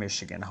enjoyed the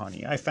Michigan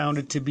honey. I found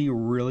it to be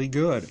really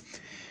good.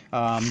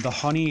 The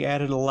honey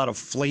added a lot of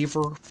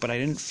flavor, but I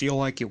didn't feel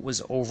like it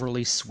was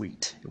overly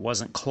sweet. It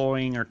wasn't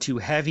cloying or too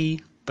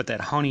heavy, but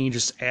that honey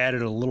just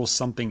added a little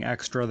something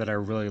extra that I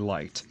really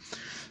liked.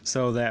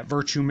 So that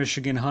Virtue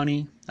Michigan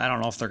honey, I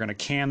don't know if they're going to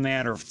can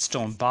that or if it's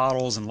still in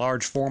bottles in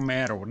large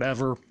format or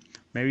whatever.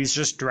 Maybe it's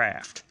just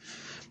draft.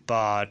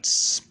 But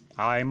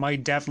I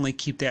might definitely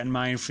keep that in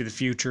mind for the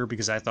future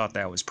because I thought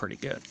that was pretty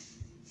good.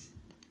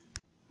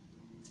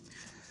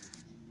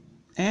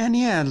 And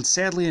yeah,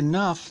 sadly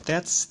enough,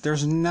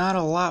 there's not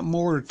a lot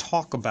more to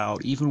talk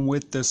about, even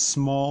with the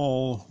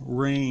small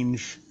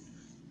range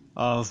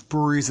of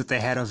breweries that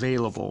they had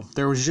available.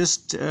 There was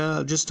just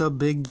a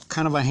big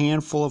kind of a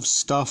handful of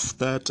stuff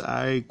that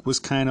I was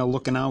kind of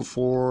looking out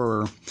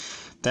for or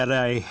that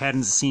I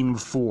hadn't seen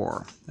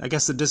before. I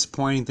guess the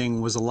disappointing thing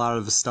was a lot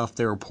of the stuff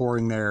they were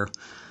pouring there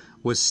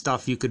was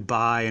stuff you could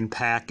buy and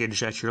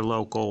package at your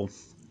local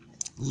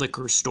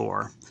liquor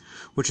store,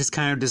 which is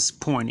kind of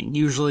disappointing.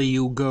 Usually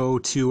you go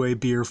to a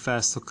beer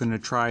fest looking to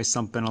try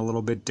something a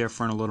little bit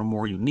different, a little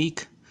more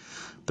unique.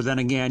 But then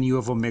again, you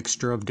have a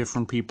mixture of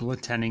different people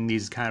attending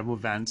these kind of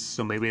events,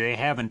 so maybe they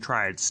haven't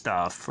tried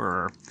stuff,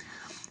 or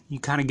you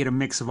kind of get a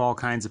mix of all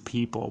kinds of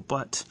people.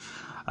 But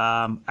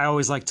I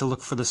always like to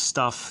look for the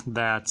stuff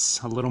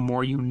that's a little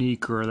more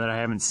unique or that I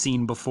haven't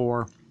seen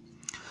before.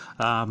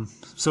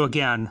 So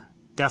again,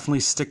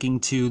 definitely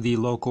sticking to the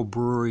local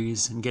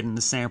breweries and getting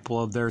the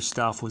sample of their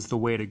stuff was the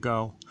way to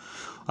go.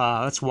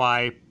 That's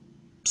why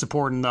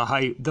supporting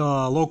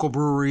the local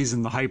breweries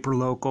and the hyper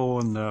local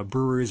and the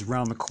breweries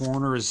around the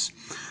corner is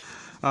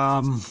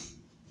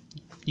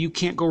you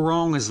can't go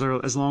wrong as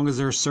long as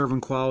they're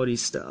serving quality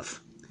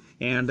stuff.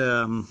 And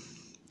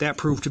that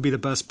proved to be the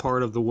best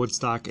part of the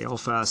Woodstock Ale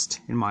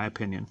Fest, in my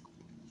opinion.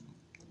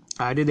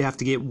 I did have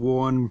to get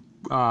one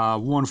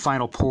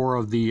final pour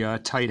of the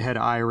Tight Head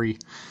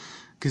Irie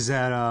because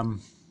that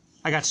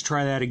I got to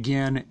try that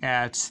again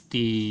at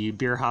the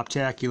Beer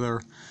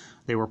Hoptacular.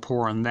 They were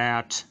pouring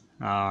that.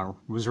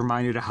 Was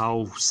reminded of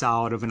how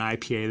solid of an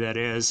IPA that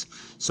is.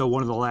 So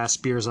one of the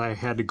last beers I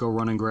had to go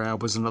run and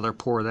grab was another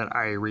pour of that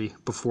Irie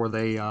before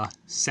they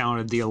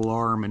sounded the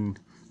alarm and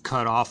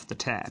cut off the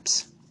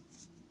taps.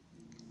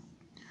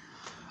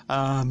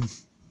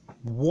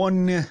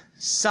 One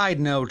side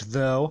note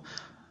though,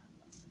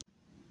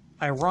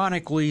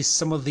 ironically,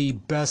 some of the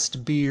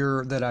best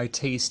beer that I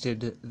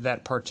tasted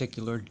that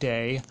particular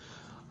day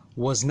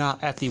was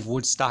not at the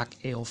Woodstock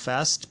Ale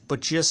Fest, but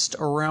just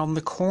around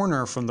the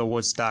corner from the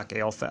Woodstock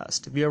Ale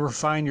Fest. If you ever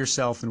find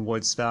yourself in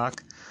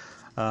Woodstock,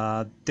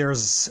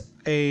 there's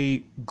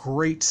a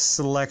great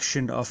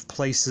selection of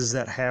places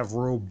that have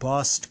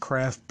robust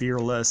craft beer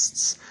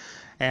lists.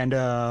 And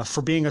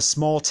for being a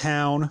small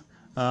town,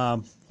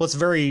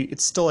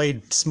 it's still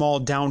a small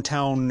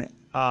downtown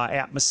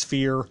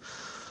atmosphere.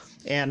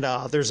 And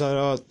there's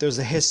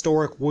a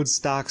historic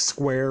Woodstock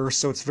Square,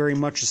 so it's very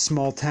much a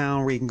small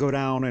town where you can go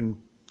down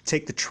and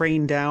take the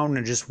train down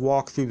and just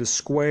walk through the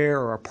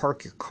square or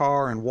park your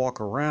car and walk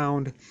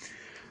around.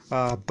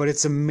 But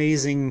it's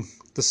amazing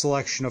the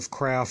selection of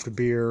craft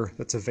beer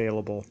that's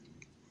available.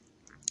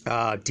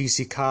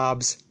 DC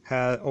Cobb's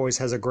always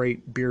has a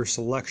great beer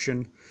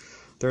selection.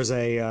 There's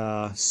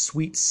a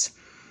sweets,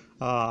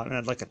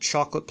 like a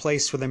chocolate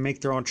place where they make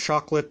their own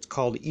chocolate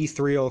called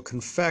Ethereal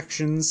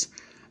Confections.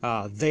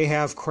 They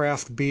have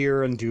craft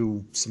beer and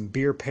do some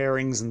beer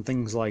pairings and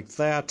things like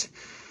that.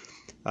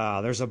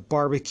 There's a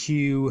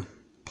barbecue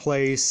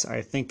place,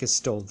 I think is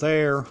still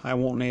there. I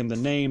won't name the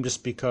name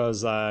just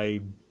because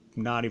I'm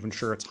not even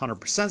sure it's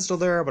 100% still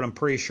there, but I'm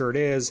pretty sure it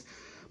is.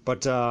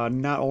 But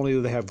not only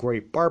do they have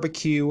great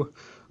barbecue,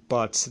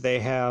 but they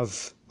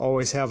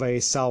always have a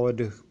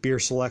solid beer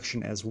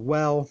selection as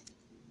well.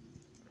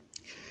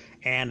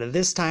 And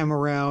this time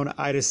around,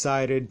 I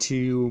decided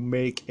to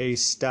make a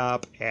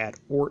stop at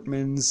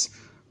Ortman's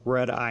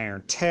Red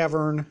Iron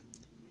Tavern.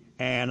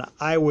 And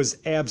I was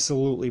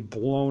absolutely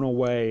blown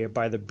away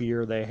by the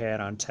beer they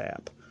had on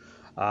tap.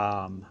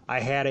 I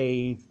had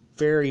a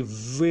very,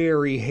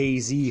 very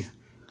hazy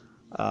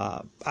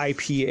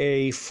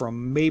IPA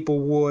from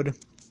Maplewood.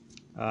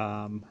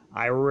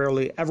 I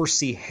rarely ever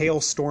see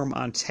Hailstorm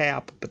on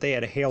tap, but they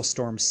had a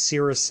Hailstorm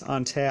Cirrus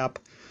on tap.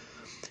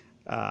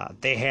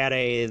 They had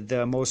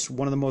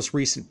one of the most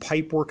recent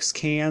Pipeworks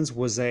cans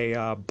was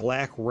a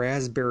Black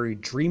Raspberry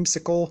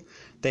Dreamsicle.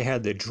 They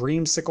had the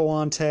Dreamsicle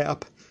on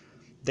tap.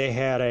 They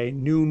had a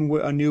new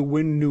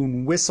Wind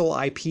Noon Whistle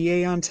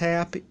IPA on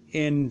tap,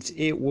 and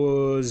it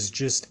was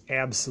just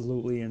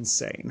absolutely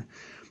insane.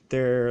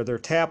 Their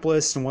tap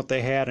list and what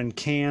they had in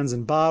cans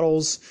and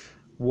bottles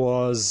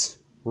was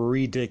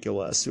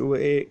ridiculous.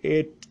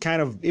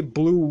 It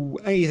blew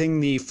anything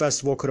the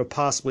festival could have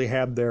possibly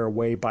had there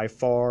away by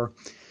far.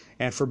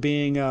 And for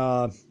being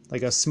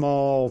like a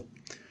small,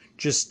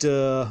 just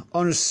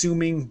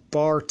unassuming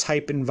bar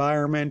type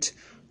environment,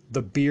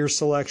 the beer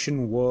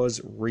selection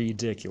was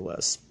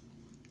ridiculous.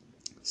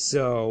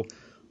 So,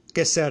 like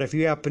I said, if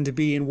you happen to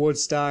be in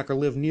Woodstock or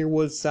live near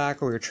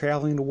Woodstock or you're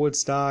traveling to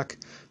Woodstock,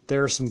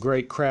 there's some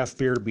great craft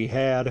beer to be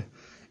had.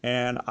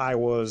 And I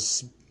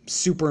was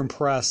super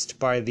impressed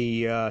by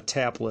the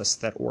tap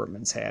list that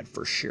Ortman's had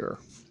for sure.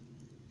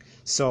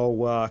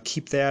 So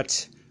keep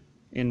that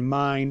in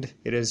mind.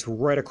 It is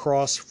right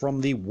across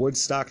from the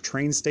Woodstock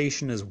train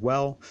station as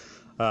well,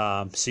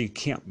 so you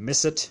can't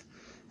miss it.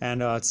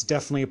 And it's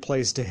definitely a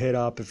place to hit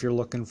up if you're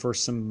looking for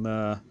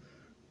some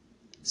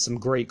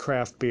great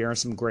craft beer and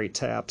some great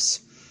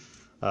taps.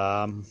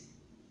 It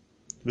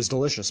was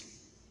delicious.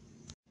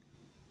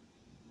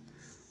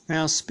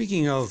 Now,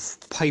 speaking of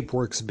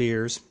Pipeworks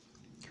beers,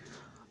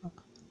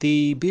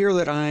 the beer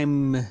that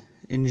I'm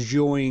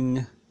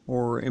enjoying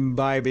or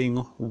imbibing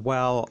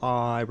while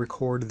I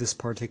record this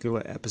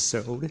particular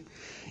episode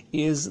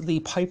is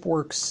the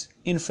Pipeworks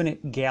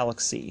Infinite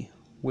Galaxy,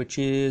 which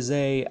is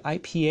a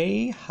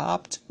IPA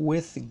hopped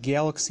with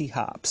Galaxy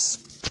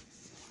hops.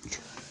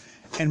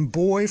 And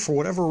boy, for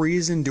whatever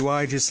reason, do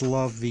I just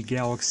love the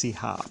Galaxy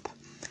hop.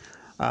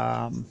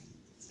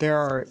 There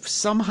are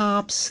some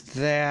hops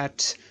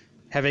that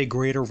have a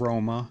great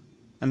aroma,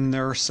 and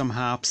there are some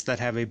hops that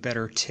have a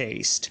better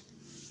taste.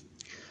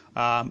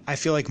 I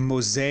feel like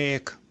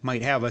Mosaic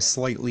might have a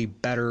slightly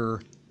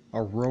better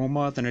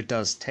aroma than it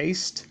does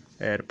taste.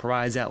 It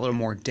provides that little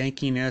more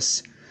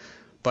dankiness,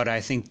 but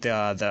I think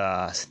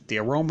the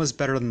aroma is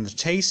better than the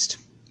taste.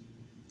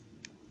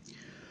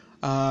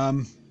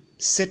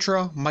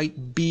 Citra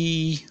might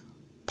be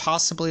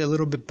possibly a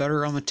little bit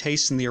better on the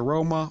taste and the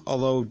aroma,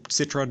 although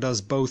Citra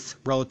does both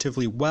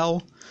relatively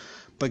well.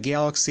 But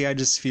Galaxy, I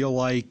just feel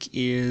like,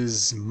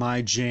 is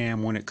my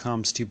jam when it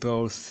comes to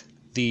both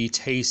the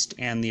taste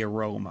and the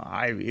aroma.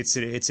 It's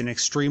an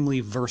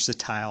extremely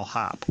versatile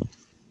hop.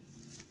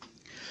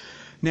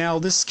 Now,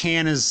 this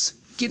can is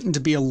getting to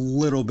be a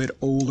little bit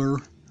older.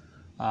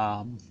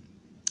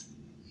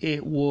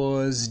 It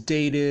was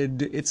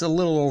dated, it's a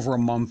little over a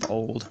month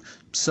old,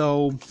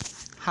 so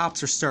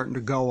hops are starting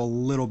to go a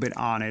little bit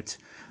on it,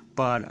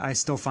 but I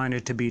still find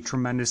it to be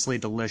tremendously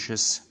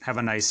delicious, have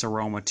a nice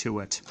aroma to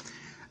it.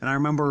 And I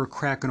remember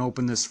cracking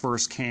open this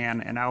first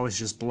can, and I was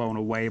just blown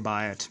away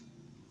by it.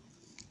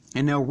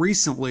 And now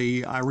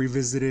recently, I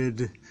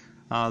revisited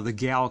the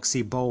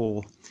Galaxy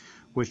Bowl,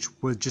 which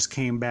just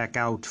came back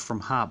out from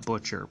Hop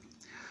Butcher.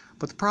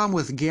 But the problem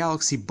with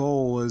Galaxy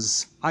Bowl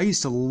is, I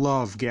used to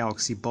love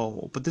Galaxy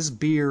Bowl, but this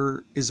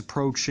beer is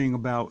approaching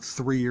about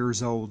 3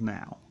 years old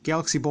now.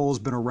 Galaxy Bowl has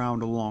been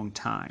around a long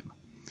time.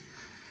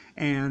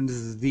 And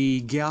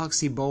the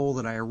Galaxy Bowl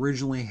that I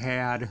originally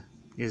had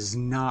is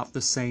not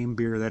the same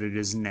beer that it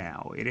is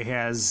now. It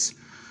has,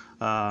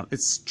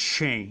 it's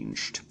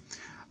changed.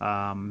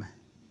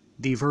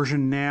 The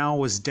version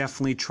now is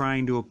definitely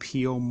trying to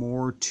appeal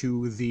more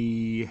to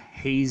the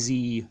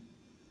hazy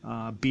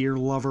beer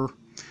lover,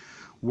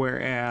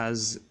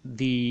 whereas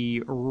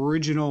the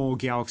original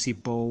Galaxy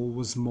Bowl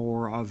was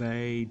more of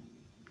a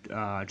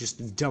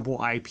just double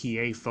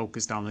IPA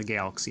focused on the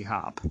Galaxy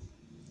hop.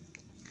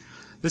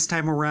 This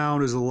time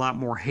around is a lot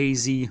more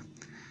hazy,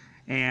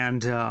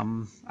 and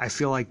I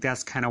feel like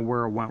that's kind of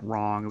where it went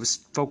wrong. It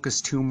was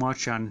focused too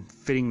much on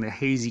fitting the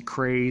hazy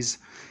craze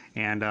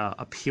and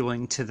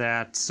appealing to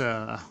that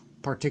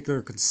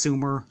particular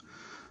consumer,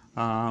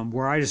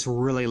 where I just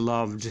really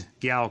loved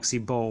Galaxy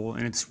Bowl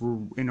in its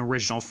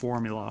original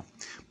formula.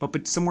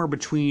 But somewhere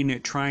between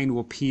it trying to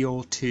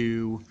appeal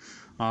to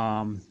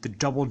the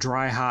double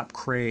dry hop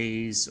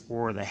craze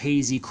or the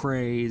hazy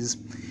craze,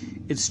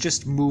 it's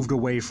just moved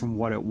away from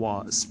what it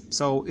was.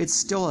 So it's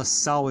still a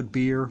solid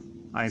beer.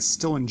 I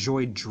still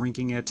enjoyed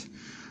drinking it,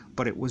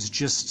 but it was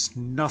just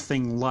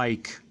nothing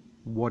like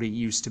what it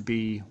used to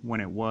be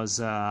when it was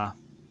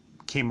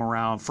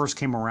first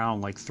came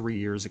around like 3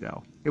 years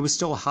ago. It was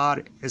still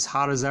hot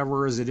as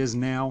ever as it is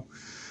now,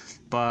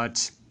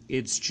 but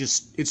it's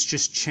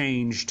just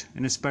changed,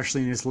 and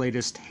especially in its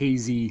latest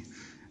hazy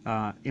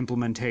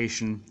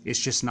implementation, it's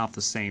just not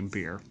the same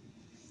beer.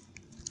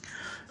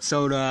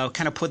 So to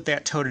kind of put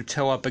that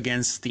toe-to-toe up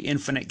against the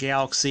Infinite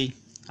Galaxy,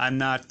 I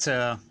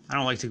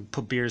don't like to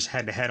put beers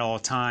head-to-head all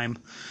the time,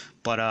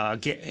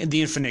 but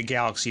the Infinite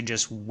Galaxy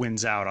just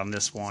wins out on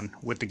this one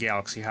with the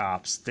Galaxy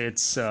hops.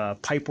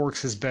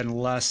 Pipeworks has been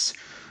less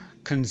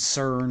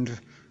concerned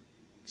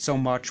so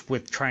much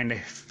with trying to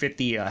fit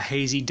the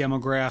hazy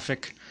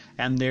demographic,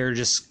 and they're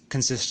just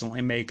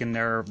consistently making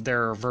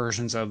their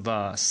versions of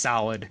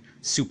solid,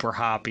 super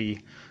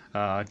hoppy,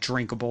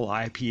 drinkable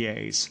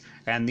IPAs.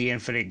 And the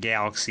Infinite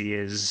Galaxy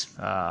is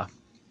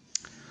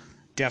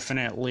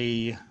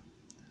definitely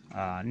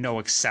no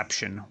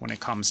exception when it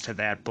comes to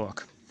that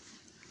book.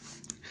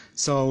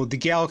 So the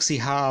Galaxy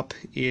hop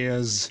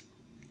is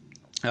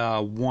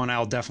one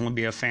I'll definitely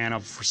be a fan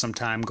of for some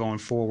time going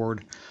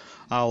forward.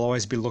 I'll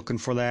always be looking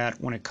for that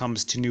when it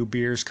comes to new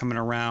beers coming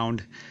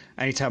around.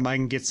 Anytime I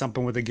can get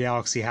something with a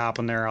Galaxy hop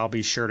in there, I'll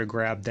be sure to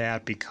grab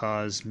that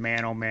because,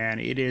 man, oh man,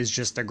 it is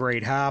just a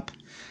great hop.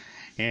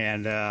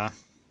 And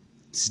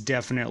it's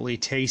definitely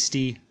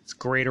tasty. It's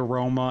great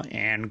aroma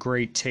and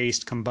great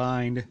taste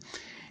combined.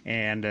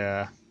 And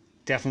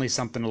definitely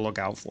something to look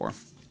out for.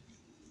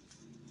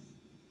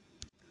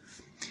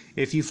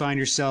 If you find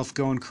yourself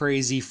going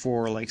crazy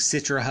for like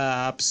Citra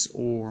hops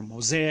or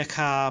Mosaic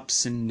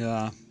hops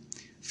and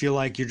feel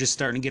like you're just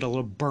starting to get a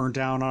little burnt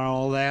out on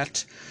all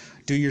that,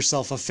 do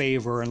yourself a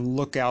favor and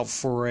look out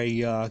for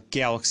a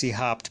Galaxy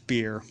hopped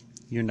beer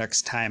your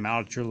next time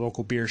out at your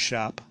local beer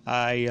shop.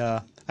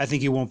 I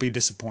think you won't be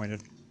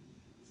disappointed.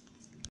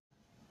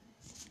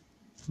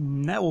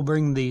 And that will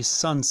bring the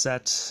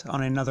sunset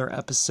on another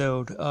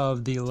episode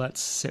of the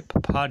Let's Sip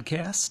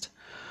podcast.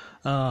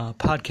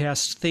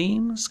 Podcast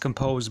themes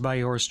composed by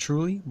yours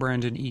truly,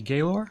 Brandon E.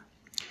 Gaylor.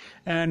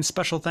 And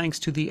special thanks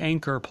to the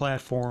Anchor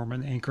platform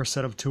and the Anchor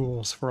set of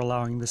tools for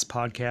allowing this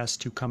podcast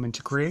to come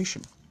into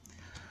creation.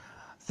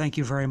 Thank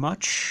you very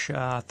much.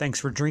 Thanks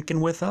for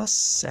drinking with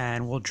us,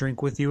 and we'll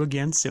drink with you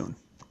again soon.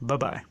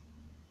 Bye-bye.